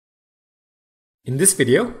In this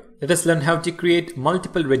video, let us learn how to create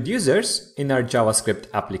multiple reducers in our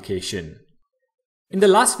JavaScript application. In the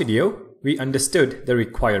last video, we understood the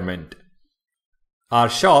requirement. Our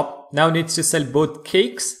shop now needs to sell both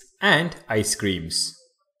cakes and ice creams.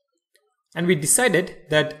 And we decided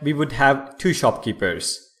that we would have two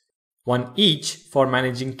shopkeepers, one each for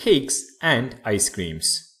managing cakes and ice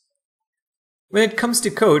creams. When it comes to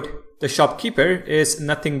code, the shopkeeper is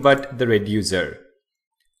nothing but the reducer.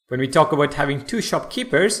 When we talk about having two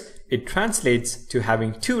shopkeepers, it translates to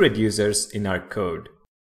having two reducers in our code.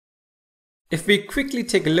 If we quickly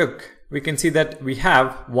take a look, we can see that we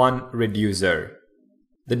have one reducer.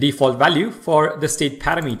 The default value for the state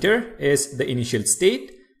parameter is the initial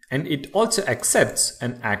state, and it also accepts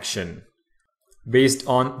an action. Based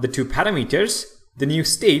on the two parameters, the new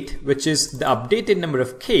state, which is the updated number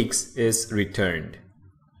of cakes, is returned.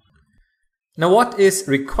 Now what is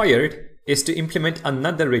required is to implement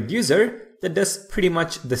another reducer that does pretty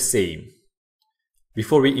much the same.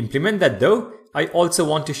 Before we implement that though, I also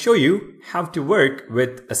want to show you how to work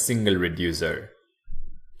with a single reducer.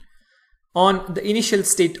 On the initial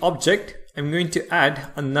state object, I'm going to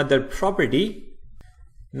add another property,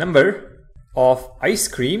 number of ice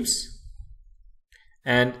creams,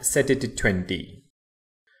 and set it to 20.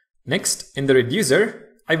 Next, in the reducer,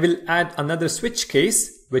 I will add another switch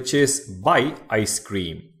case, which is buy ice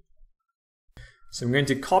cream. So I'm going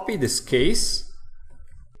to copy this case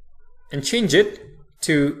and change it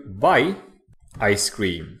to buy ice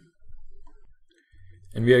cream.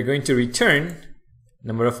 And we are going to return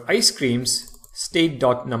number of ice creams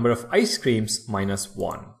state.number of ice creams minus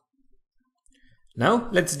 1. Now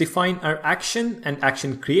let's define our action and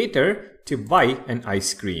action creator to buy an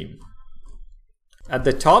ice cream. At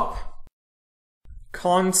the top,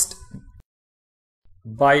 const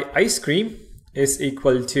buy ice cream is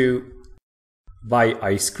equal to buy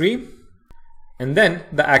ice cream, and then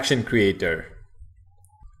the action creator,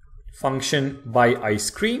 function buy ice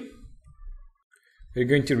cream. We're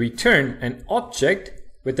going to return an object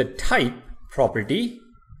with a type property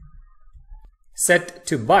set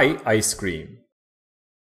to buy ice cream.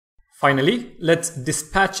 Finally, let's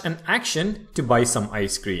dispatch an action to buy some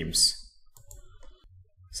ice creams.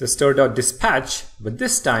 So store.dispatch, but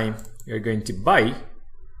this time we're going to buy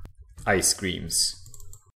ice creams.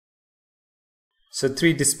 So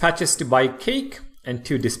 3 dispatches to buy cake and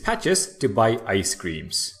 2 dispatches to buy ice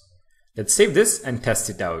creams. Let's save this and test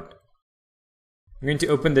it out. I'm going to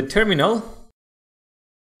open the terminal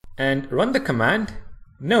and run the command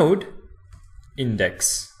node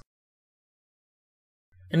index.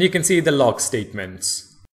 And you can see the log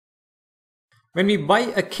statements. When we buy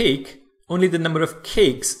a cake, only the number of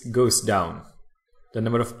cakes goes down. The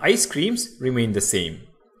number of ice creams remain the same.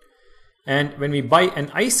 And when we buy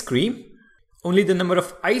an ice cream, only the number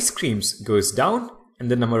of ice creams goes down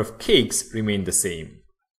and the number of cakes remain the same.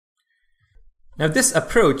 Now this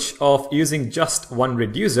approach of using just one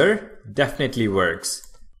reducer definitely works.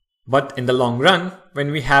 But in the long run,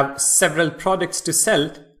 when we have several products to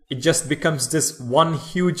sell, it just becomes this one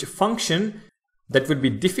huge function that would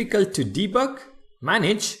be difficult to debug,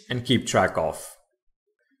 manage, and keep track of.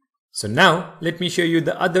 So now let me show you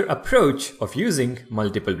the other approach of using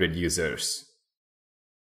multiple reducers.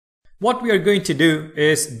 What we are going to do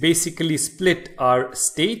is basically split our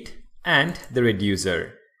state and the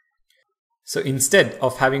reducer. So instead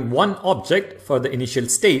of having one object for the initial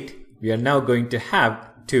state, we are now going to have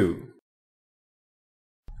two.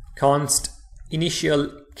 Const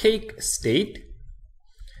initial cake state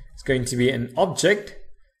is going to be an object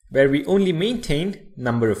where we only maintain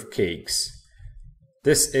number of cakes.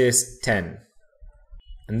 This is 10.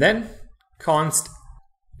 And then const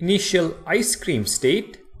initial ice cream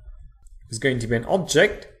state is going to be an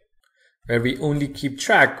object where we only keep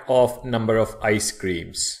track of number of ice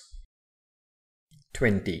creams,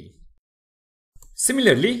 20.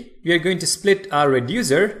 Similarly, we are going to split our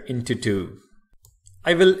reducer into two.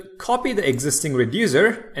 I will copy the existing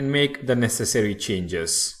reducer and make the necessary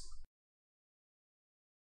changes.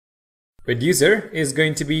 Reducer is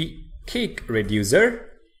going to be cake reducer,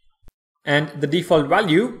 and the default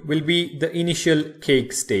value will be the initial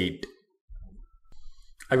cake state.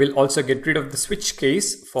 I will also get rid of the switch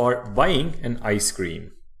case for buying an ice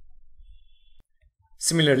cream.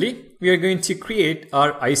 Similarly, we are going to create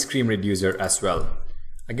our ice cream reducer as well.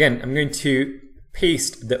 Again, I'm going to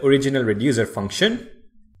paste the original reducer function,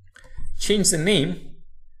 change the name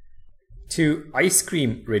to ice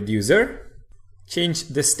cream reducer, change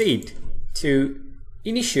the state to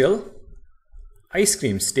initial ice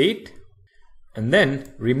cream state, and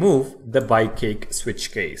then remove the buy cake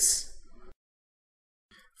switch case.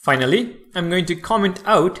 Finally, I'm going to comment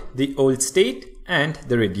out the old state and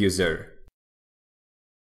the reducer.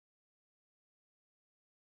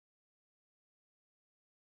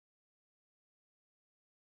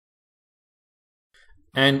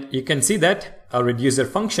 And you can see that our reducer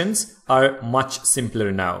functions are much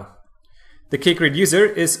simpler now. The cake reducer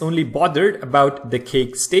is only bothered about the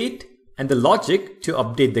cake state and the logic to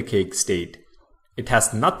update the cake state. It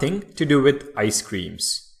has nothing to do with ice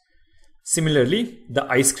creams. Similarly, the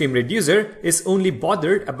ice cream reducer is only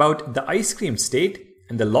bothered about the ice cream state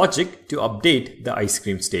and the logic to update the ice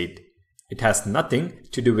cream state. It has nothing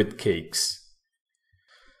to do with cakes.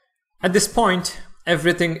 At this point,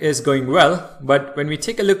 everything is going well, but when we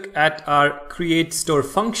take a look at our create store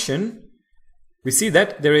function, we see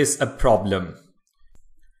that there is a problem.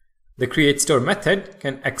 The create store method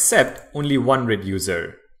can accept only one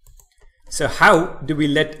reducer. So how do we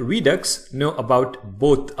let Redux know about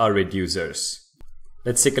both our reducers?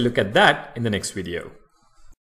 Let's take a look at that in the next video.